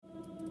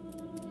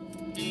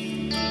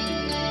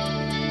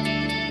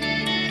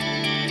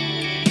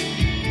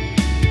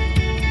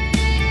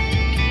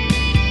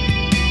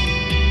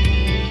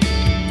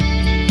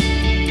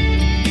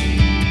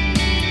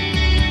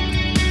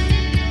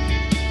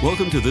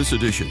Welcome to this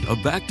edition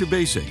of Back to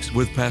Basics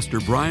with Pastor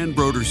Brian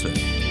Broderson.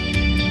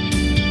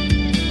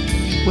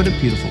 What a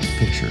beautiful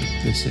picture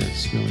this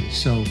is, really.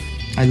 So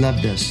I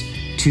love this.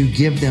 To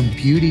give them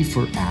beauty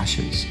for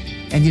ashes.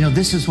 And,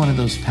 this is one of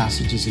those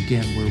passages,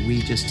 again, where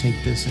we just take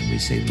this and we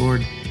say,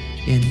 Lord,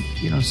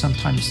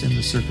 sometimes in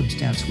the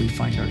circumstance we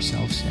find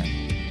ourselves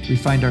in. We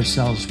find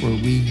ourselves where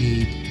we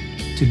need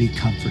to be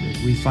comforted.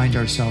 We find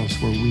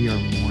ourselves where we are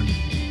mourning.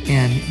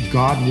 And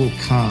God will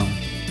come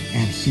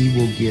and he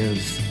will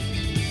give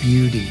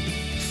beauty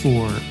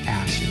for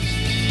ashes.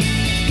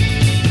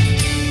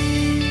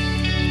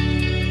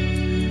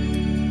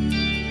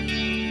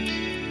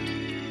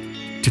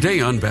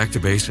 Today on Back to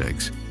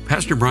Basics,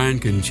 Pastor Brian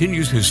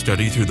continues his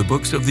study through the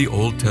books of the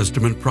Old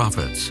Testament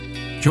prophets.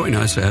 Join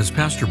us as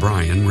Pastor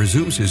Brian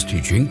resumes his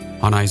teaching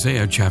on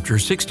Isaiah chapter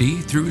 60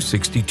 through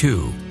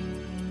 62.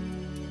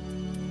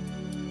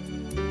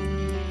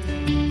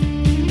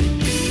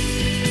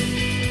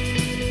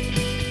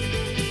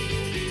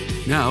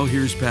 Now,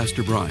 here's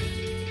Pastor Brian.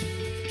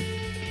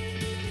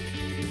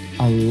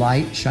 A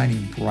light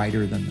shining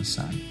brighter than the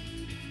sun.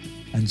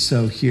 And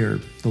so here,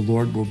 the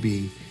Lord will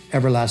be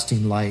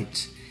everlasting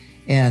light.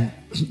 And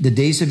the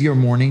days of your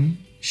mourning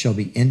shall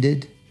be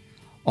ended.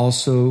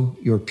 Also,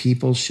 your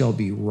people shall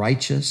be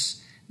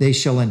righteous. They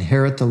shall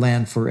inherit the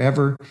land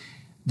forever.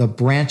 The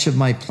branch of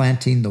my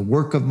planting, the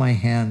work of my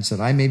hands, that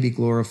I may be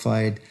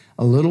glorified.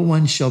 A little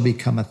one shall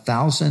become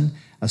 1,000,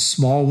 a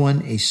small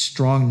one, a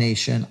strong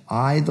nation.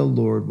 I, the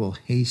Lord, will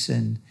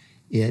hasten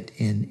it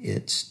in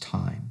its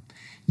time.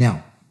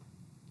 Now,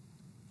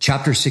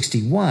 chapter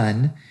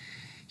 61,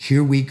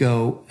 here we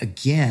go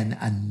again,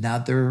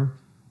 another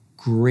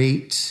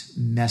great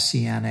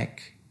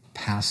messianic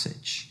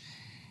passage.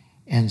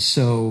 And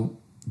so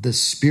the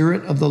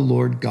Spirit of the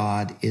Lord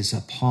God is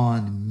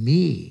upon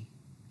me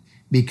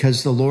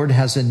because the Lord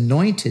has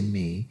anointed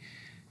me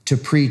to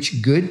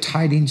preach good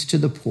tidings to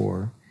the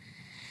poor.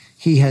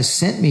 He has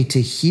sent me to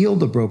heal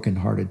the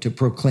brokenhearted, to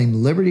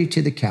proclaim liberty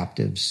to the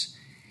captives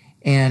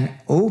and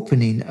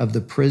opening of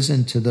the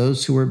prison to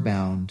those who are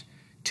bound,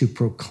 to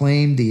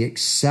proclaim the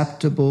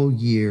acceptable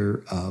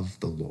year of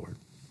the Lord.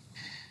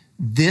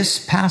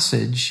 This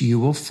passage you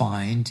will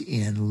find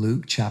in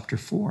Luke chapter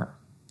 4.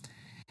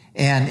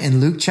 And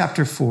in Luke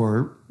chapter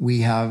 4,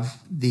 we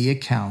have the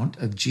account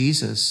of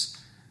Jesus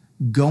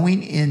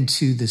going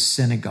into the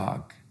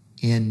synagogue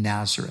in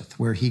Nazareth,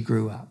 where he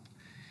grew up.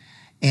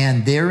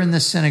 And there in the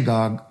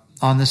synagogue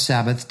on the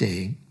Sabbath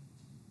day,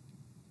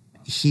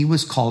 he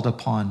was called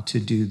upon to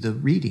do the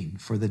reading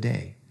for the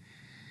day.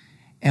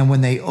 And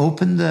when they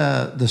opened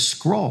the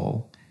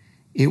scroll,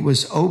 it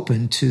was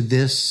open to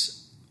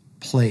this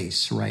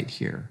place right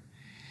here.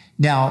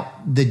 Now,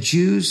 the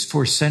Jews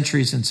for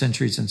centuries and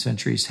centuries and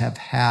centuries have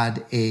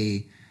had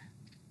a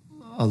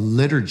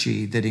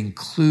liturgy that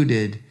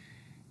included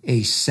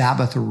a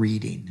Sabbath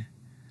reading.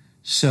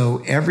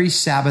 So every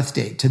Sabbath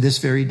day, to this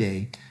very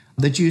day,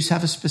 the Jews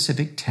have a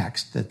specific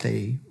text that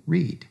they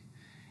read.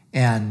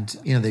 And,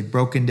 they've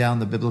broken down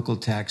the biblical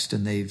text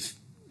and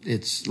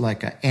it's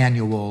like an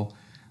annual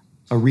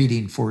a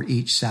reading for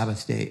each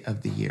Sabbath day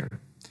of the year.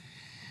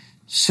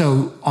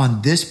 So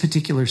on this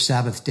particular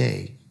Sabbath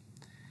day,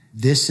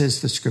 this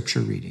is the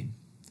scripture reading.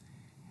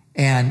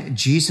 And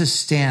Jesus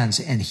stands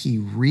and he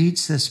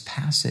reads this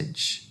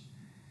passage.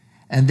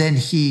 And then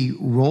he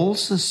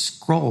rolls the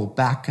scroll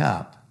back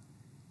up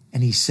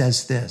and he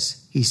says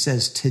this. He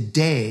says,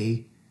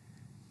 today,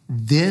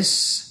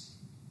 this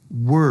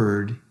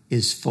word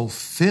is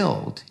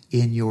fulfilled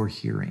in your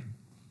hearing.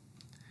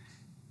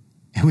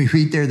 And we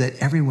read there that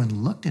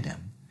everyone looked at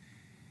him.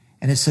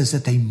 And it says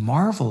that they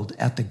marveled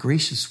at the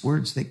gracious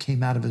words that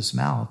came out of his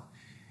mouth.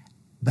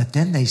 But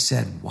then they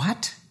said,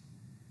 what?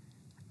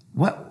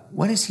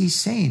 What is he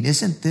saying?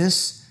 Isn't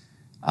this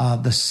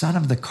the son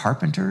of the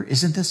carpenter?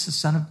 Isn't this the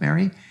son of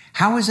Mary?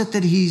 How is it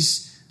that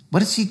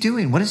what is he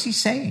doing? What is he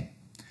saying?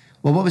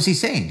 Well, what was he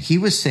saying? He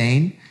was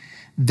saying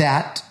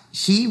that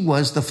he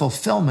was the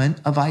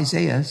fulfillment of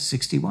Isaiah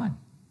 61.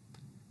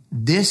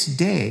 This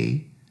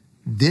day,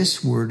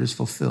 this word is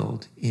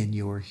fulfilled in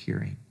your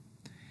hearing.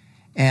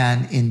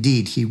 And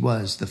indeed, he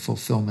was the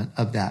fulfillment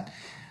of that.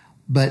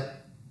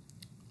 But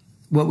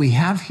what we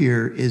have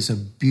here is a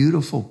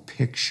beautiful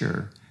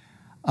picture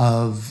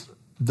of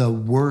the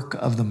work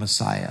of the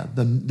Messiah,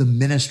 the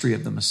ministry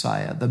of the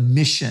Messiah, the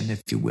mission,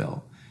 if you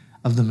will,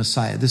 of the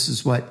Messiah. This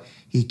is what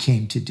he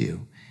came to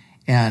do.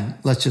 And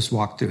let's just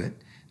walk through it.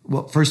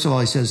 Well, first of all,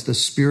 he says, the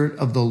Spirit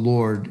of the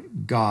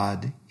Lord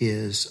God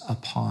is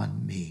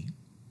upon me.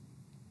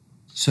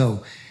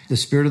 So the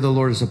Spirit of the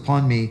Lord is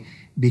upon me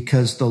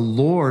because the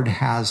Lord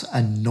has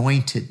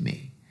anointed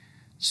me.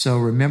 So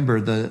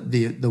remember,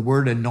 the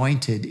word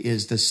anointed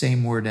is the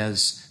same word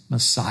as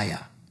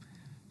Messiah.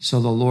 So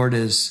the Lord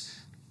has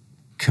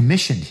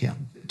commissioned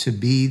him to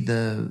be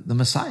the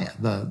Messiah,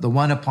 the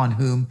one upon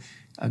whom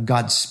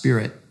God's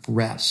Spirit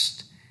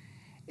rests.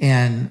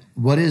 And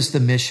what is the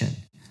mission?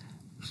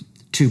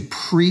 To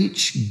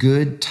preach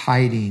good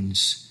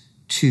tidings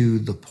to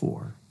the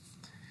poor.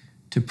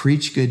 To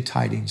preach good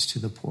tidings to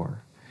the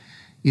poor.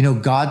 You know,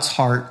 God's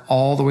heart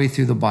all the way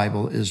through the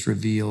Bible is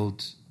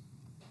revealed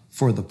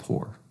for the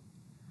poor.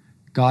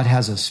 God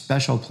has a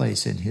special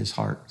place in his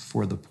heart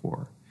for the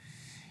poor.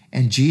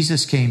 And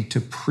Jesus came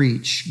to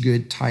preach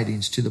good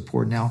tidings to the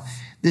poor. Now,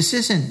 this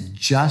isn't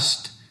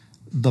just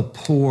the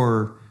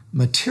poor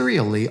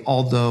materially,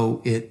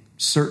 although it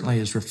certainly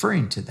is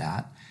referring to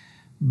that,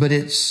 but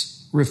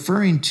it's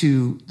referring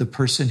to the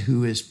person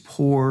who is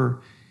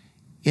poor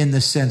in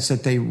the sense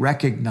that they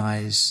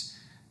recognize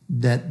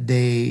that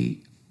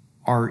they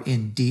are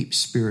in deep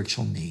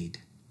spiritual need.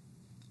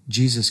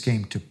 Jesus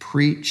came to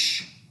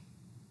preach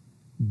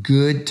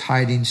good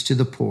tidings to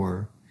the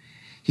poor.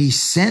 He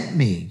sent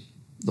me,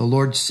 the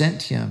Lord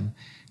sent him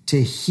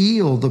to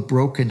heal the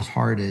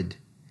brokenhearted,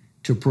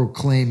 to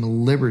proclaim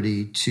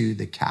liberty to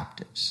the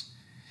captives.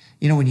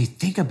 You know, when you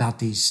think about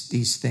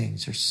these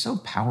things, they're so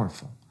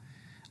powerful.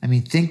 I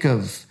mean, think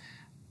of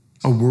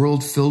a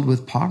world filled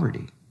with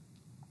poverty,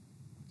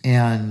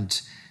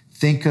 and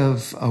think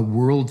of a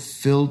world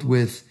filled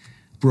with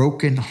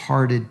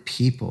brokenhearted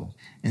people,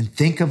 and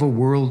think of a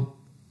world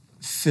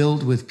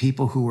filled with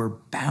people who are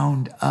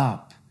bound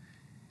up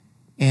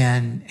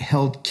and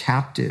held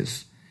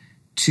captive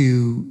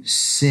to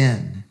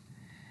sin,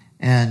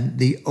 and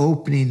the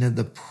opening of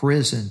the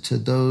prison to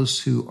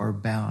those who are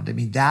bound. I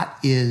mean, that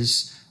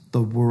is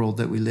the world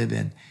that we live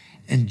in.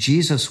 And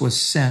Jesus was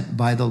sent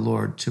by the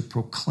Lord to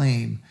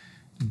proclaim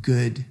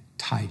good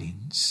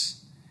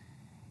tidings.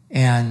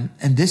 And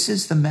this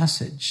is the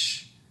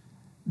message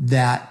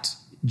that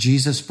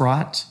Jesus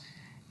brought.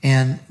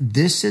 And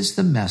this is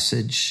the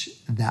message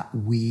that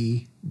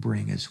we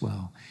bring as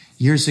well.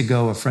 Years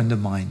ago, a friend of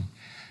mine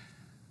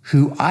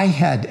who I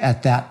had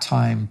at that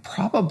time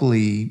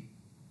probably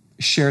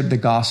shared the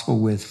gospel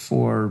with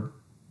for,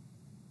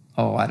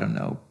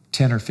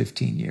 10 or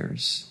 15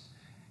 years.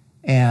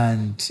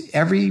 And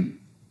every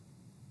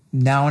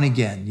now and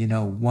again,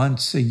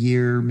 once a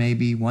year,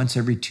 maybe once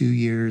every 2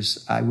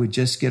 years, I would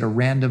just get a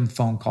random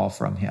phone call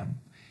from him.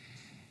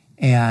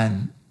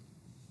 And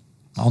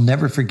I'll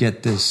never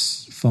forget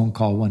this phone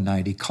call one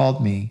night. He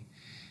called me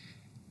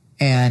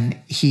and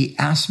he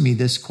asked me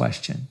this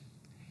question.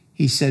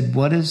 He said,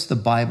 "What does the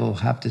Bible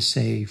have to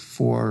say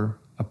for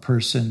a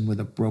person with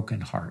a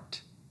broken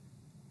heart?"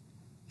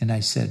 And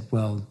I said,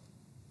 "Well,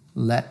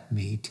 let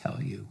me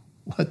tell you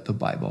what the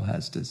Bible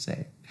has to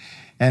say."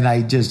 And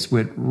I just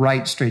went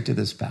right straight to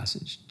this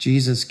passage.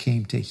 Jesus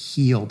came to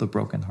heal the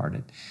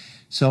brokenhearted.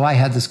 So I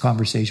had this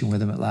conversation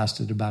with him. It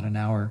lasted about an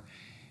hour.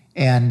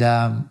 And,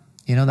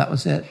 that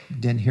was it.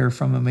 Didn't hear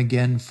from him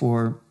again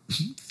for a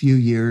few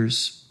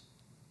years.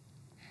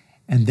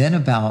 And then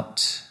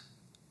about,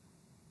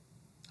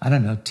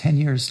 10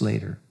 years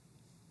later,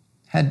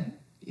 had,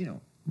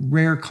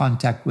 rare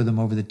contact with him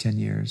over the 10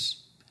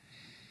 years.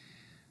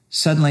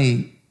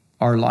 Suddenly,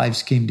 our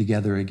lives came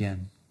together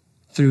again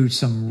through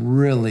some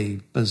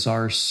really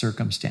bizarre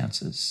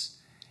circumstances.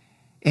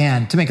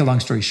 And to make a long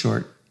story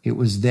short, it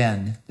was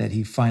then that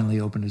he finally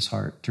opened his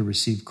heart to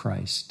receive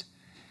Christ.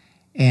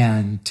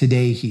 And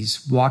today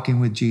he's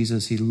walking with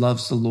Jesus. He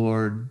loves the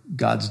Lord.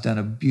 God's done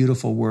a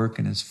beautiful work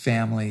in his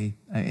family,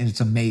 and it's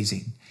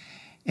amazing.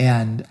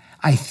 And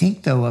I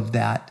think, though, of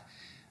that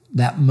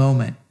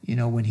moment,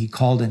 when he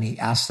called and he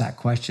asked that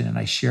question, and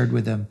I shared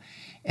with him.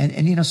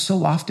 And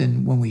so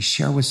often when we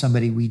share with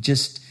somebody, we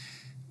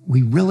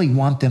really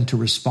want them to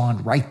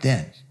respond right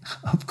then.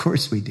 Of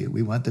course we do.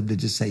 We want them to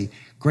just say,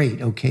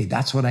 "Great, okay,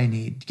 that's what I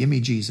need. Give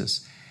me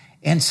Jesus."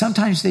 And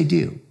sometimes they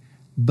do,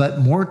 but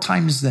more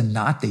times than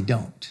not, they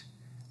don't.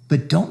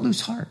 But don't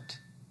lose heart.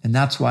 And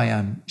that's why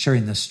I'm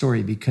sharing this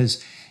story,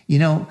 because,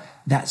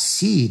 that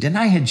seed, and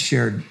I had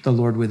shared the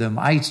Lord with him.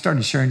 I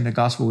started sharing the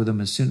gospel with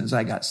him as soon as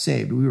I got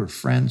saved. We were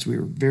friends. We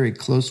were very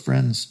close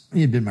friends.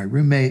 He had been my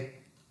roommate,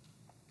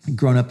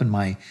 grown up in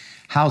my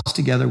house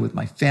together with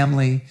my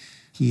family.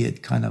 He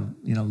had kind of,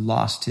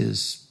 lost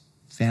his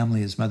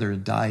family. His mother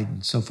had died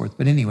and so forth.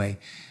 But anyway,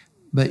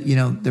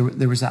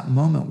 there was that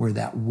moment where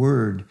that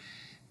word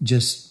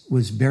just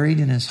was buried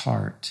in his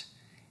heart.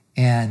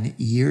 And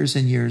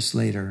years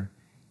later,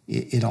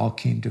 it all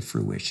came to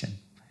fruition.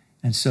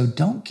 And so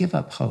don't give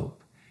up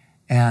hope.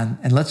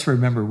 And let's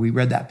remember, we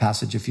read that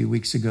passage a few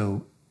weeks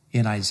ago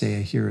in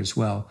Isaiah here as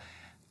well.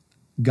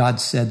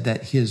 God said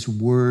that his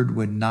word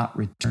would not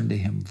return to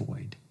him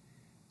void.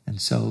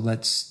 And so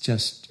let's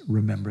just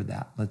remember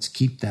that. Let's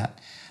keep that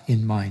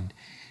in mind.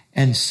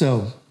 And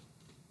so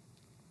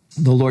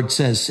the Lord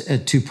says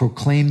to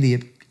proclaim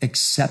the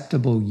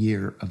acceptable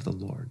year of the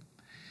Lord.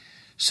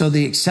 So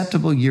the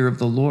acceptable year of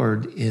the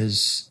Lord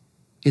it's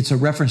a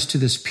reference to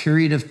this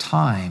period of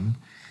time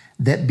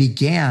that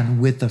began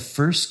with the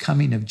first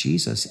coming of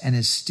Jesus and it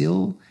is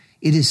still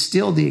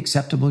the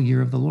acceptable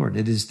year of the Lord.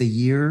 It is the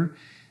year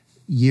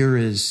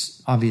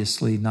is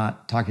obviously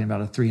not talking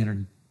about a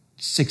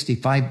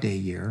 365-day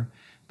year,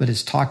 but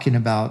it's talking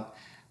about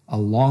a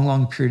long,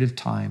 long period of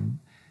time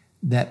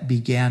that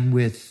began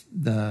with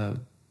the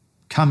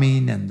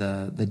coming and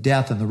the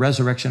death and the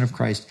resurrection of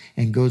Christ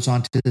and goes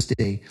on to this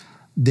day,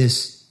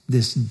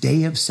 this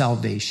day of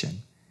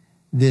salvation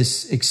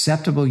this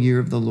acceptable year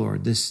of the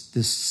Lord, this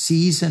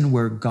season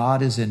where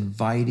God is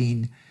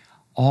inviting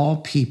all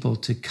people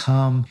to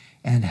come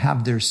and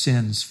have their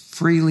sins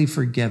freely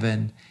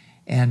forgiven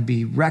and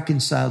be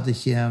reconciled to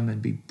him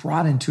and be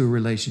brought into a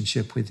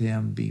relationship with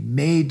him, be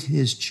made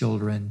his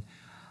children.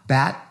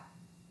 That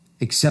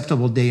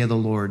acceptable day of the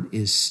Lord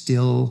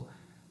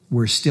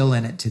we're still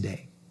in it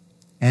today.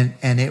 And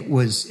it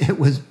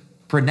was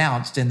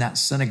pronounced in that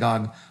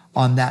synagogue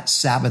on that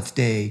Sabbath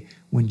day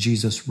when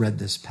Jesus read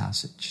this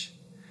passage.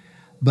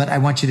 But I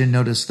want you to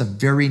notice the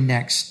very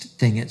next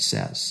thing it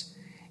says.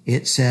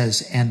 It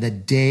says, and the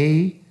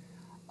day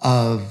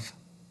of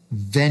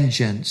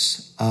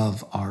vengeance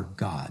of our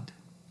God.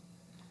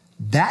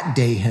 That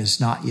day has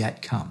not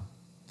yet come.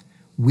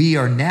 We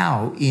are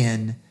now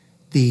in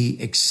the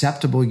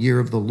acceptable year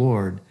of the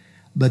Lord,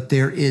 but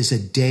there is a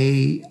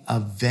day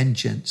of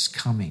vengeance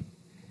coming.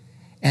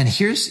 And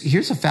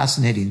here's a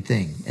fascinating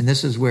thing, and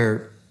this is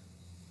where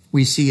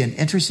we see an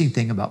interesting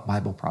thing about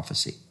Bible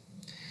prophecy.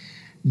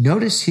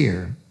 Notice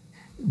here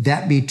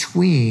that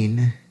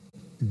between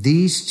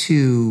these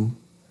two,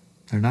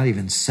 they're not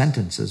even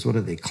sentences, what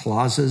are they,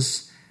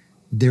 clauses?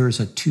 There is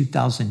a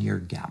 2,000-year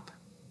gap.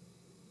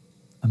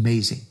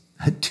 Amazing.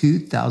 A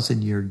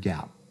 2,000-year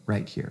gap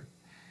right here.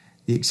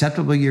 The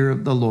acceptable year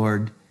of the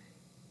Lord,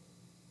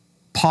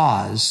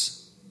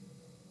 pause,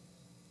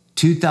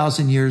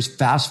 2,000 years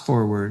fast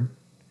forward,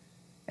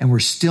 and we're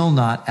still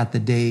not at the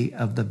day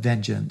of the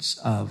vengeance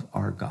of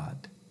our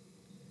God.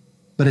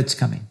 But it's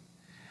coming.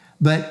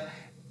 But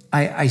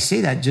I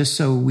say that just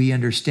so we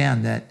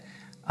understand that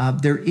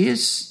there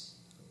is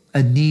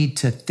a need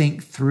to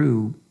think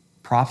through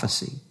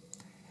prophecy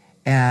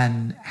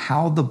and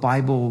how the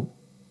Bible,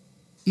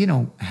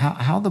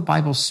 how the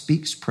Bible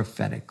speaks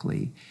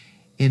prophetically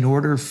in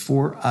order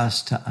for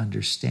us to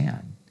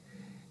understand.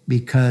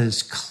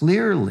 Because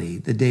clearly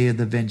the day of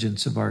the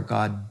vengeance of our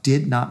God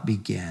did not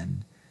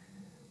begin,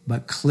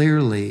 but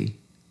clearly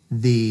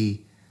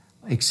the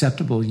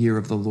acceptable year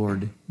of the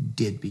Lord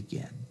did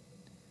begin.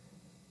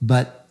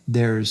 But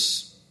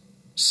there's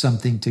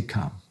something to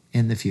come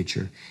in the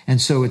future. And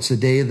so it's the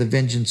day of the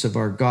vengeance of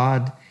our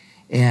God,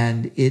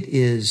 and it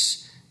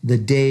is the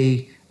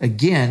day,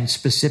 again,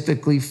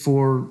 specifically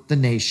for the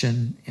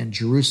nation and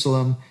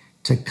Jerusalem,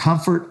 to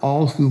comfort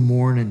all who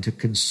mourn and to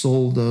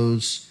console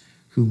those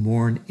who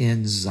mourn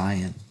in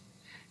Zion,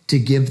 to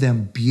give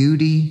them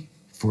beauty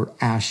for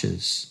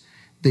ashes,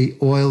 the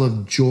oil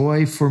of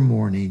joy for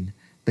mourning,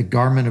 the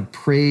garment of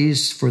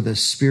praise for the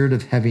spirit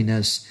of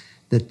heaviness,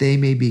 that they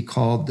may be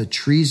called the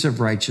trees of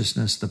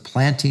righteousness, the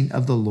planting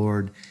of the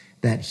Lord,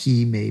 that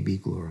he may be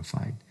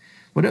glorified.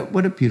 What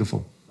a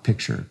beautiful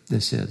picture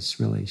this is,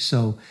 really.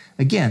 So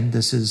again,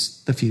 this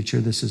is the future.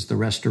 This is the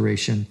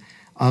restoration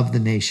of the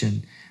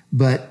nation.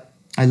 But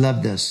I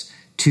love this,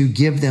 to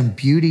give them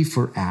beauty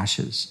for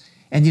ashes.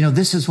 And,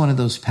 this is one of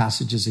those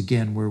passages,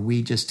 again, where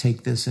we just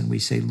take this and we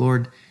say,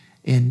 Lord,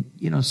 and,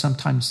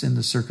 sometimes in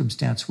the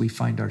circumstance we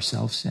find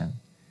ourselves in.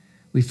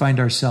 We find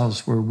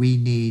ourselves where we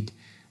need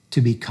to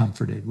be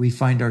comforted. We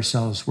find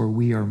ourselves where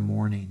we are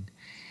mourning.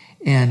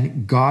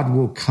 And God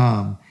will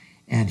come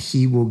and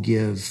he will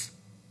give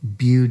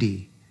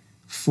beauty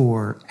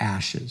for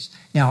ashes.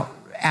 Now,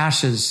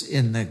 ashes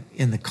in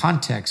the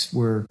context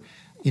where,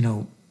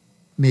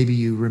 maybe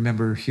you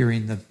remember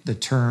hearing the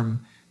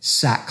term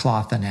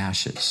sackcloth and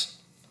ashes.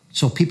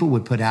 So people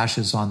would put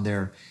ashes on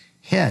their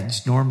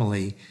heads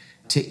normally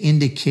to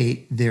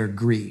indicate their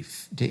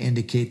grief, to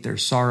indicate their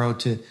sorrow,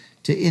 to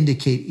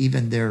indicate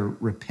even their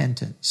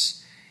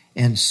repentance.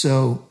 And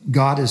so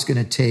God is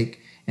going to take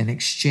and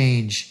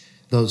exchange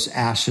those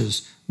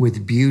ashes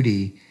with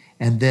beauty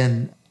and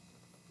then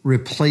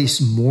replace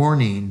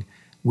mourning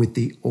with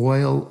the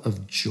oil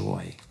of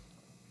joy.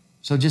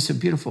 So just a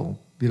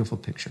beautiful, beautiful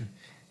picture.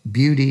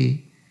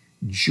 Beauty,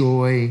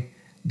 joy,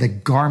 the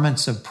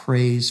garments of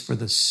praise for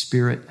the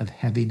spirit of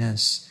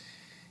heaviness,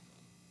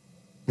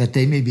 that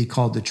they may be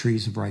called the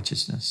trees of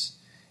righteousness.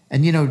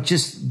 And,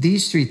 just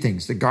these three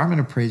things, the garment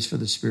of praise for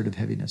the spirit of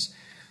heaviness.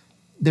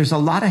 There's a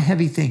lot of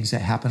heavy things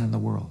that happen in the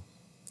world.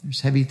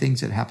 There's heavy things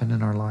that happen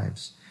in our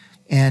lives.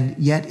 And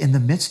yet in the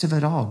midst of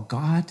it all,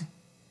 God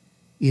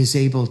is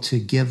able to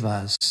give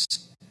us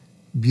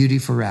beauty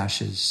for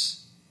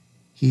ashes.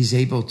 He's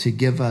able to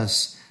give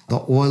us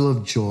the oil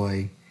of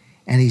joy,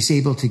 and he's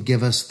able to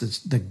give us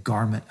the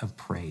garment of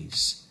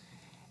praise.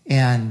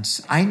 And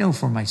I know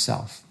for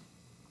myself,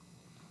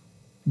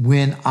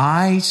 when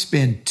I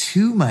spend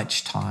too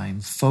much time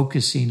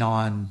focusing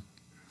on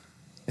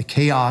the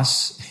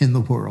chaos in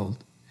the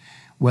world,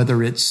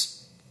 whether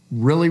it's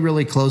really,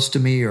 really close to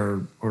me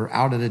or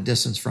out at a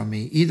distance from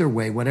me, either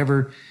way,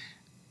 whatever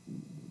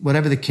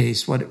the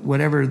case,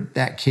 whatever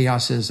that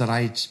chaos is that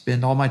I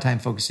spend all my time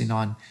focusing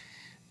on,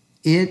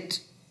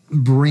 it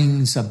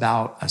brings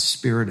about a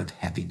spirit of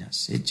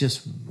heaviness. It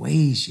just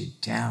weighs you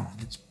down.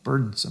 It's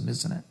burdensome,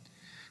 isn't it?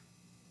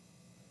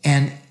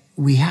 And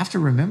we have to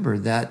remember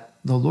that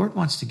the Lord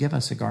wants to give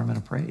us a garment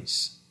of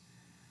praise.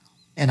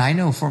 And I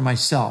know for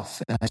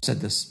myself, and I've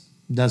said this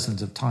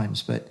dozens of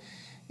times, but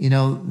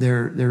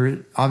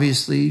There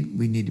obviously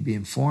we need to be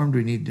informed.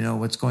 We need to know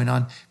what's going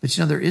on. But,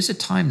 there is a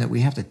time that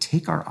we have to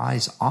take our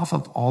eyes off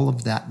of all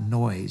of that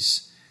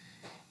noise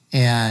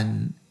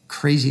and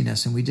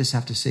craziness. And we just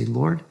have to say,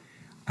 Lord,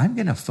 I'm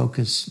going to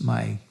focus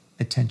my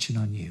attention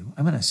on you.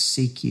 I'm going to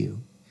seek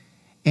you.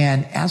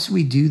 And as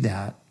we do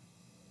that,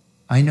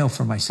 I know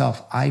for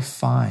myself, I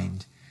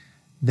find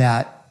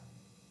that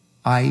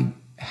I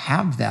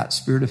have that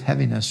spirit of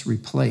heaviness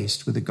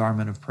replaced with a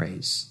garment of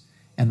praise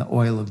and the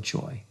oil of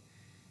joy,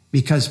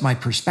 because my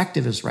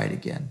perspective is right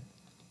again.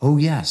 Oh,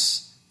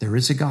 yes, there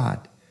is a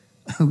God.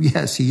 Oh,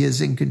 yes, he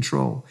is in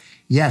control.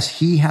 Yes,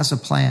 he has a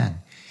plan.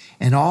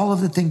 And all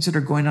of the things that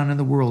are going on in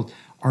the world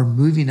are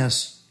moving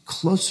us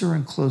closer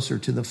and closer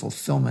to the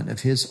fulfillment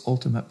of his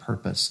ultimate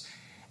purpose.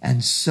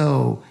 And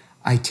so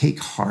I take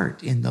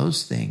heart in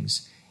those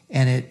things,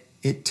 and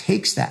it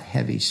takes that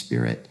heavy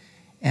spirit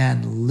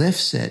and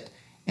lifts it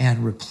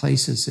and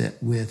replaces it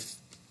with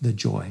the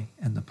joy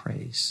and the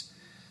praise.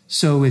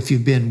 So if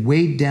you've been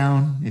weighed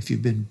down, if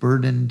you've been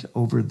burdened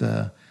over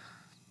the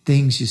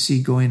things you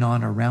see going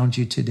on around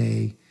you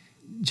today,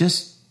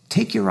 just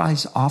take your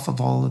eyes off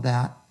of all of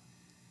that.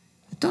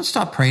 Don't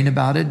stop praying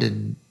about it,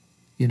 and,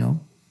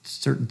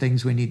 certain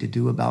things we need to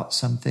do about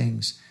some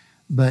things,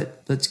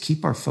 but let's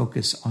keep our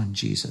focus on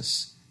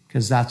Jesus,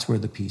 because that's where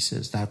the peace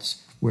is.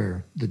 That's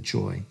where the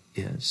joy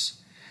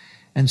is.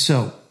 And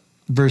so,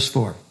 verse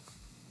 4,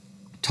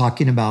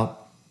 talking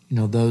about,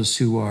 those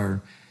who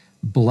are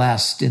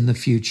blessed in the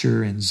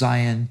future in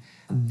Zion,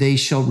 they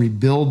shall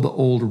rebuild the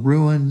old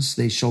ruins.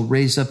 They shall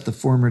raise up the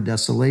former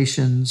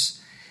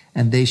desolations,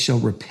 and they shall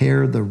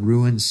repair the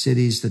ruined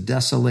cities, the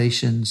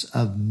desolations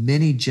of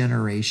many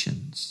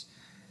generations.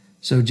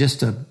 So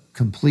just a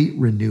complete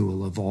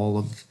renewal of all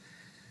of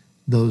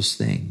those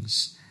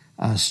things.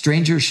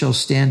 Strangers shall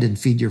stand and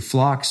feed your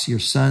flocks, your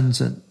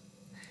sons,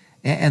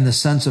 and the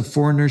sons of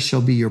foreigners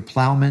shall be your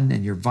plowmen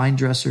and your vine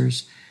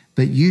dressers.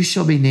 But you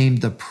shall be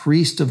named the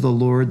priest of the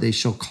Lord. They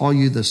shall call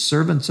you the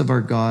servants of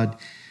our God.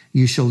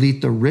 You shall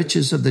eat the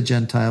riches of the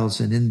Gentiles,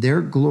 and in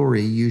their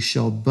glory you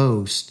shall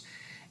boast.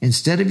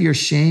 Instead of your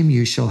shame,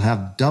 you shall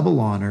have double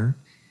honor,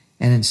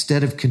 and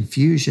instead of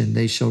confusion,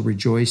 they shall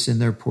rejoice in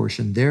their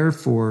portion.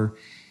 Therefore,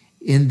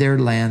 in their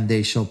land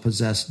they shall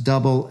possess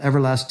double.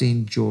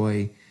 Everlasting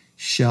joy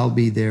shall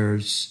be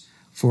theirs.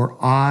 For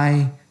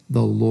I,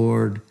 the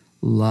Lord,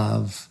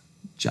 love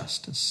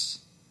justice.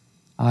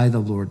 I, the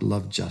Lord,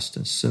 love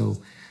justice. So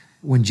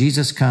when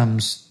Jesus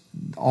comes,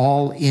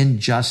 all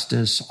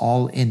injustice,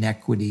 all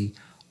inequity,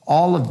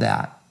 all of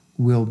that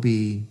will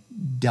be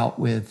dealt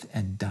with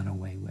and done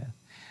away with.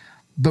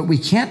 But we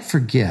can't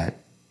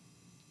forget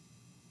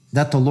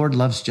that the Lord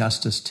loves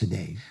justice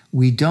today.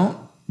 We don't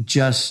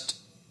just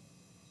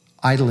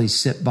idly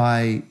sit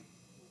by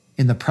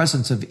in the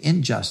presence of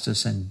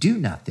injustice and do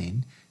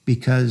nothing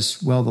because,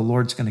 the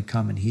Lord's going to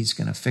come and he's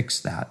going to fix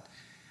that.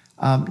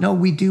 No,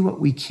 we do what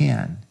we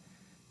can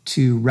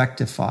to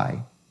rectify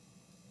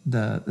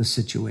the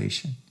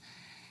situation.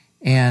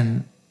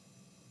 And,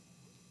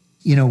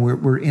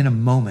 we're in a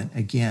moment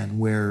again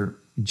where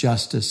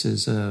justice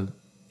is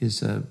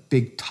a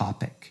big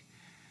topic.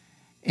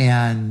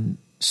 And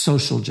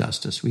social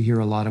justice, we hear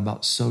a lot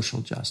about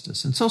social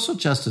justice. And social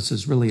justice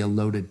is really a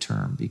loaded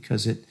term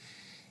because it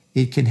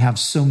can have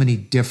so many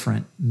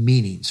different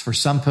meanings. For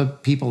some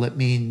people, it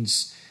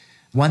means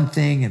one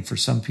thing, and for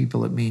some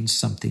people, it means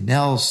something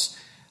else.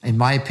 In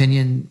my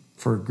opinion,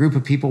 for a group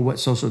of people, what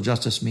social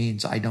justice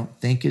means, I don't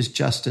think is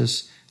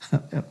justice.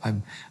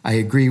 I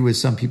agree with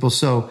some people.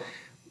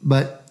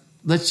 But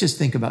let's just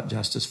think about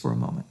justice for a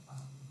moment.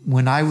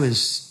 When I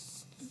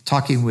was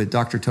talking with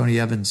Dr. Tony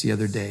Evans the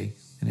other day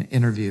in an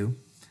interview,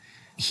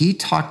 he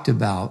talked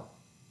about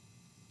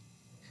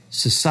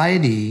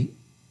society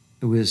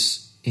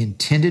was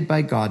intended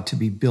by God to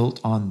be built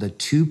on the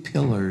two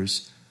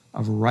pillars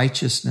of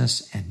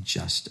righteousness and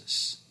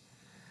justice.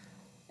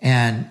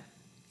 And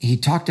he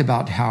talked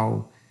about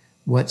how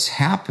what's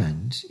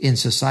happened in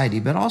society,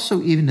 but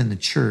also even in the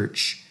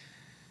church,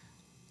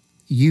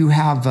 you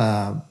have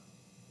a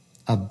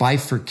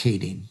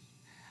bifurcating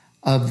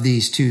of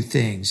these two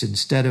things.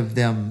 Instead of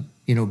them,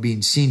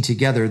 being seen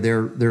together,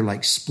 they're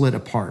like split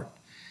apart.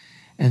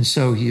 And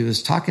so he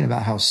was talking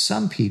about how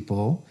some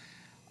people,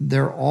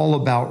 they're all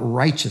about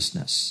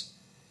righteousness.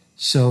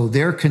 So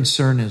their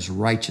concern is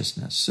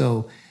righteousness.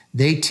 So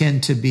they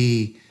tend to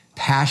be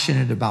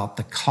passionate about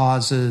the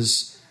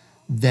causes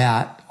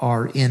that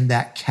are in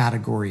that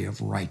category of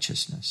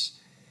righteousness.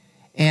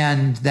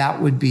 And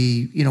that would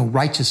be,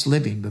 righteous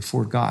living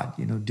before God,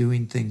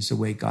 doing things the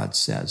way God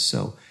says.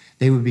 So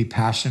they would be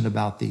passionate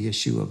about the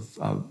issue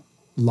of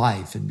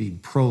life and being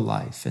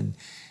pro-life. And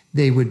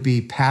they would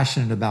be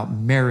passionate about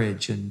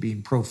marriage and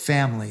being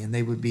pro-family. And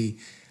they would be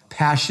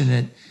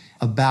passionate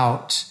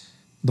about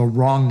the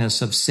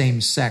wrongness of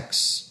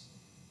same-sex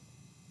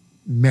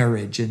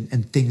marriage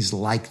and things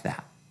like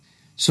that.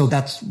 So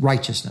that's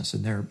righteousness,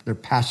 and they're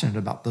passionate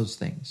about those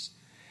things.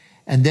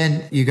 And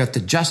then you got the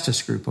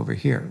justice group over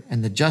here.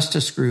 And the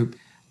justice group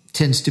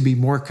tends to be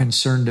more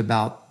concerned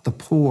about the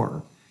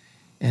poor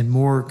and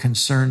more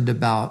concerned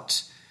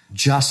about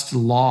just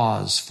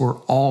laws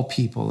for all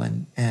people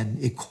and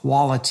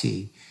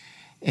equality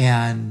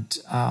and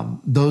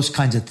those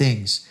kinds of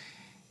things.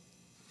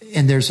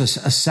 And there's a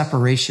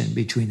separation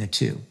between the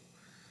two.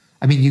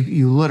 I mean,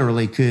 you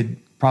literally could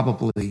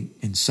probably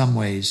in some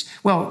ways,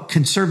 well,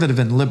 conservative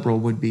and liberal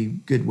would be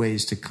good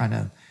ways to kind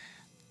of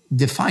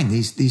define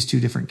these two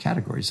different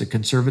categories. The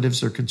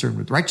conservatives are concerned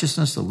with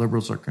righteousness. The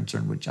liberals are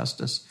concerned with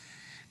justice.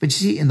 But you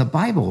see, in the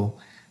Bible,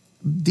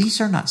 these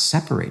are not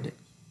separated.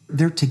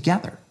 They're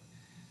together.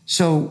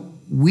 So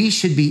we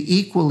should be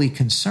equally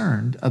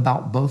concerned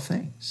about both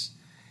things.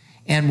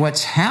 And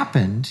what's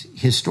happened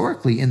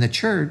historically in the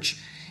church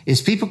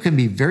is people can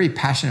be very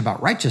passionate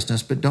about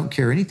righteousness, but don't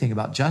care anything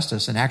about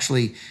justice and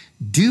actually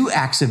do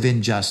acts of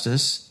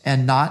injustice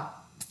and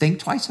not think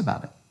twice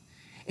about it.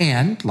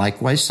 And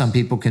likewise, some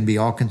people can be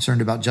all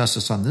concerned about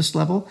justice on this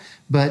level,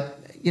 but,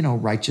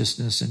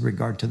 righteousness in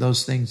regard to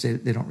those things,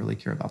 they don't really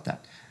care about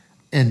that.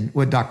 And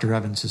what Dr.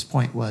 Evans'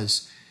 point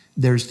was,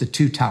 there's the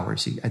two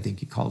towers, I think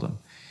he called them.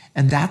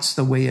 And that's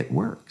the way it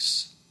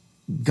works.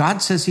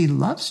 God says he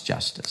loves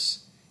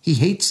justice. He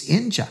hates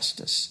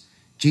injustice.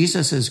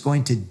 Jesus is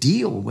going to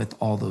deal with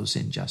all those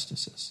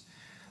injustices.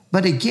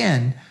 But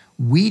again,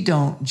 we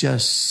don't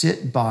just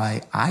sit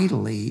by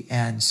idly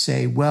and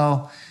say,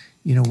 well,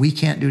 we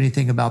can't do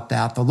anything about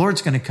that. The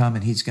Lord's going to come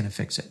and he's going to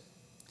fix it.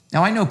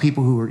 Now, I know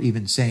people who are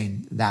even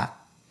saying that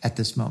at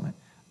this moment,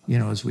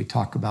 as we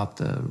talk about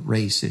the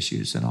race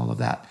issues and all of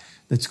that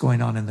that's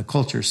going on in the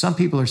culture. Some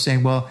people are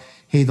saying, well,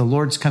 hey, the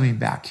Lord's coming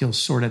back. He'll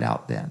sort it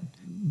out then.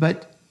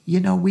 But,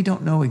 we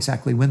don't know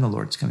exactly when the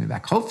Lord's coming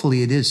back.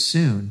 Hopefully it is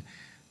soon.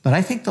 But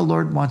I think the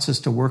Lord wants us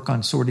to work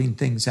on sorting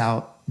things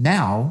out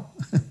now,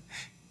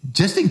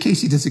 just in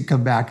case he doesn't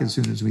come back as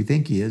soon as we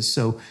think he is.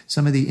 So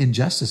some of the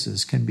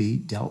injustices can be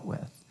dealt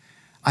with.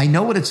 I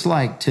know what it's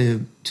like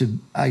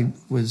I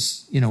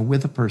was,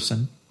 with a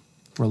person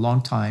for a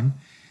long time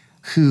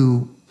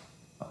who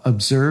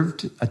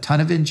observed a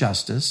ton of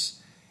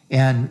injustice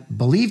and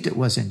believed it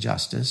was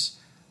injustice,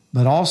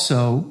 but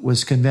also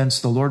was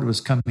convinced the Lord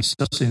was coming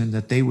so soon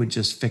that they would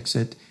just fix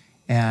it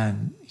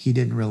and he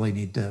didn't really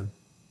need to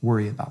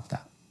worry about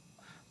that.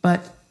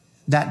 But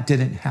that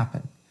didn't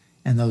happen.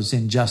 And those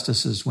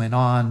injustices went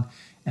on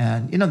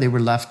and, they were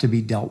left to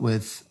be dealt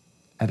with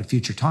at a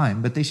future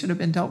time, but they should have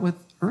been dealt with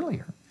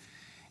earlier.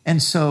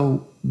 And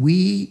so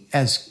we,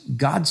 as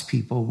God's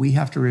people, we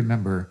have to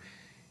remember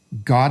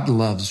God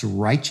loves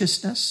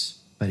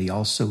righteousness, but he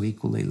also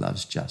equally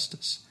loves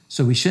justice.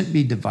 So we shouldn't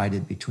be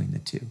divided between the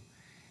two.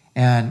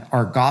 And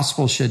our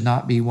gospel should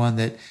not be one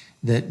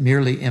that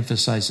merely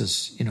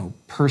emphasizes,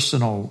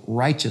 personal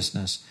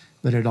righteousness,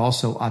 but it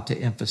also ought to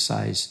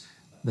emphasize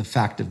the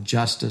fact of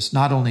justice,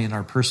 not only in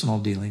our personal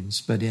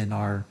dealings, but in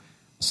our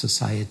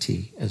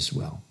society as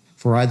well.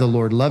 For I, the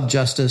Lord, love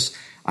justice.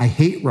 I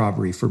hate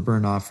robbery for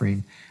burnt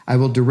offering. I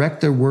will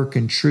direct their work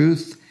in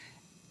truth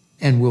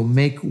and will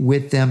make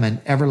with them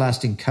an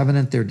everlasting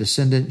covenant. Their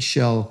descendants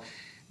shall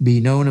be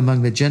known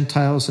among the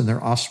Gentiles and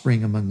their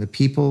offspring among the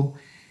people.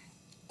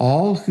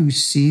 All who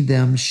see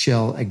them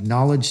shall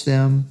acknowledge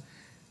them,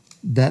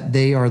 that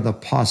they are the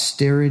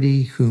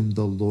posterity whom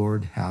the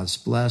Lord has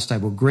blessed. I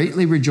will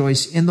greatly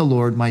rejoice in the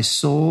Lord. My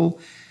soul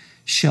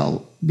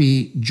shall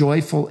be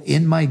joyful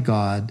in my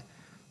God,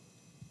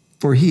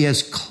 for he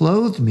has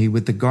clothed me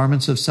with the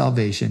garments of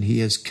salvation. He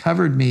has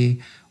covered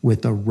me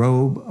with a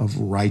robe of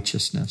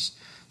righteousness.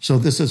 So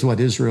this is what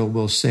Israel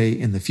will say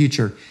in the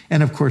future.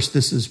 And of course,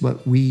 this is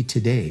what we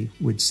today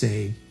would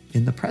say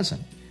in the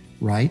present,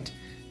 right?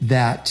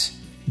 That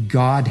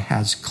God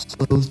has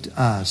clothed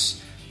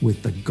us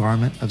with the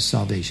garment of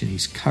salvation.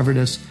 He's covered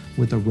us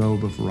with a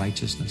robe of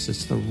righteousness.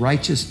 It's the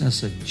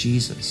righteousness of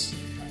Jesus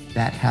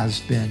that has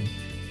been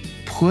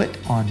put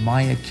on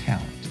my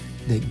account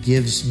that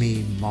gives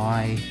me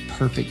my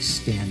perfect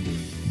standing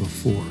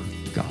before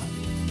God.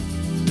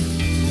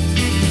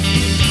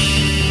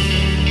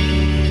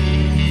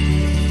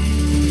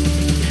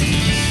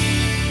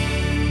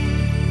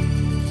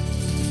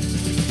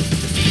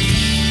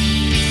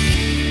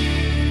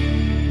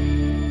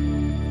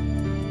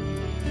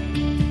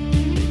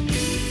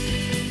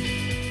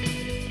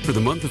 For the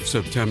month of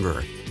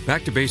September,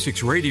 Back to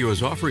Basics Radio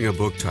is offering a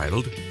book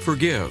titled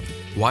Forgive,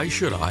 Why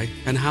Should I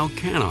and How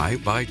Can I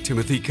by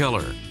Timothy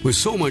Keller. With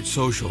so much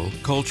social,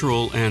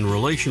 cultural, and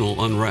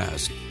relational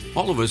unrest,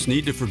 all of us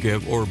need to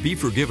forgive or be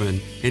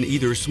forgiven in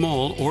either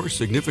small or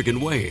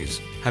significant ways.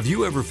 Have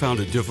you ever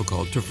found it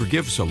difficult to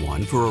forgive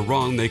someone for a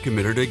wrong they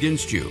committed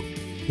against you?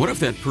 What if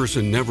that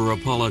person never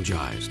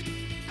apologized?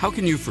 How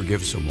can you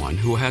forgive someone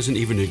who hasn't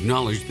even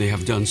acknowledged they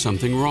have done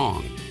something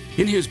wrong?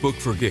 In his book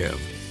Forgive,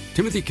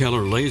 Timothy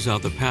Keller lays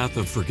out the path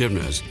of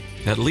forgiveness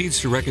that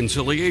leads to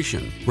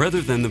reconciliation rather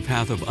than the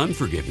path of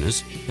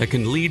unforgiveness that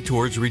can lead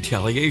towards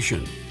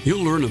retaliation.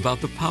 You'll learn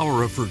about the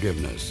power of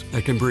forgiveness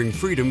that can bring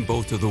freedom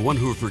both to the one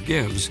who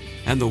forgives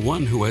and the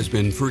one who has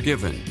been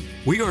forgiven.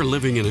 We are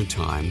living in a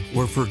time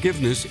where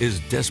forgiveness is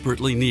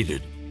desperately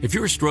needed. If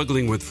you're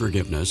struggling with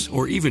forgiveness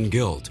or even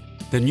guilt,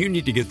 then you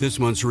need to get this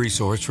month's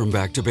resource from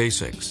Back to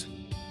Basics.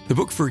 The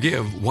book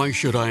Forgive, Why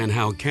Should I and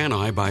How Can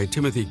I by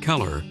Timothy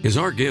Keller is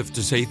our gift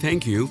to say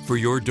thank you for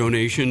your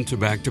donation to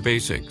Back to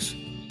Basics.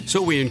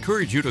 So we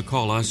encourage you to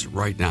call us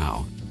right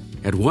now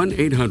at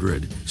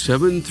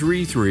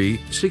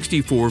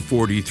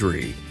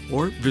 1-800-733-6443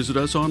 or visit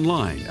us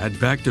online at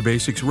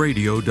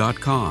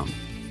backtobasicsradio.com.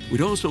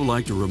 We'd also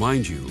like to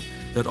remind you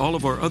that all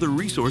of our other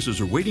resources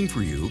are waiting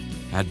for you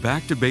at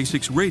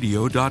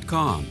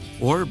backtobasicsradio.com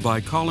or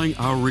by calling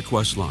our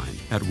request line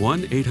at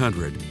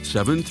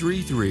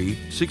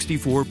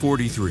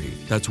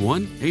 1-800-733-6443. That's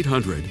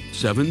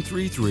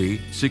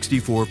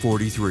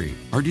 1-800-733-6443.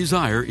 Our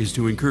desire is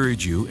to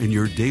encourage you in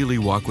your daily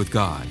walk with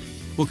God.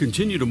 We'll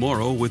continue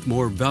tomorrow with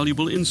more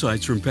valuable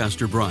insights from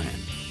Pastor Brian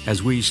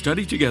as we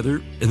study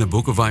together in the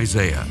book of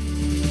Isaiah.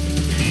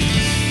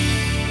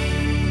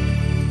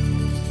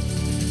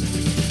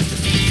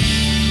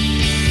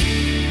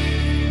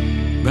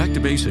 Back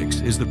to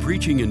Basics is the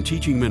preaching and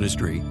teaching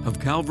ministry of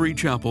Calvary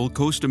Chapel,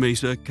 Costa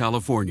Mesa,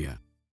 California.